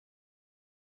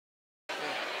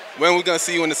When we gonna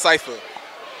see you in the cipher?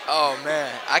 Oh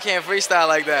man, I can't freestyle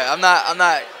like that. I'm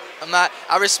not.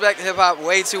 I respect hip hop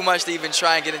way too much to even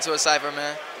try and get into a cipher,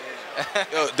 man.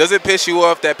 Yo, does it piss you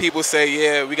off that people say,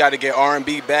 yeah, we got to get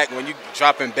R&B back when you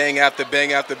dropping bang after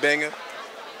bang after banger?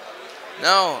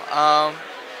 No,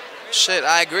 shit,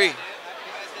 I agree.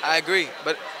 I agree,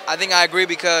 but I think I agree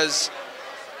because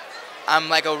I'm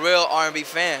like a real R&B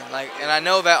fan. Like, and I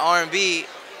know that R&B,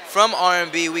 from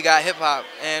R&B we got hip hop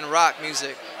and rock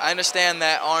music. I understand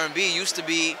that R&B used to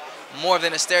be more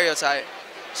than a stereotype.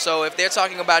 So if they're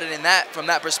talking about it in that from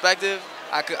that perspective,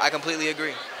 I completely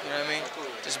agree. You know what I mean?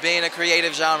 Just being a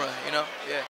creative genre, you know? Yeah.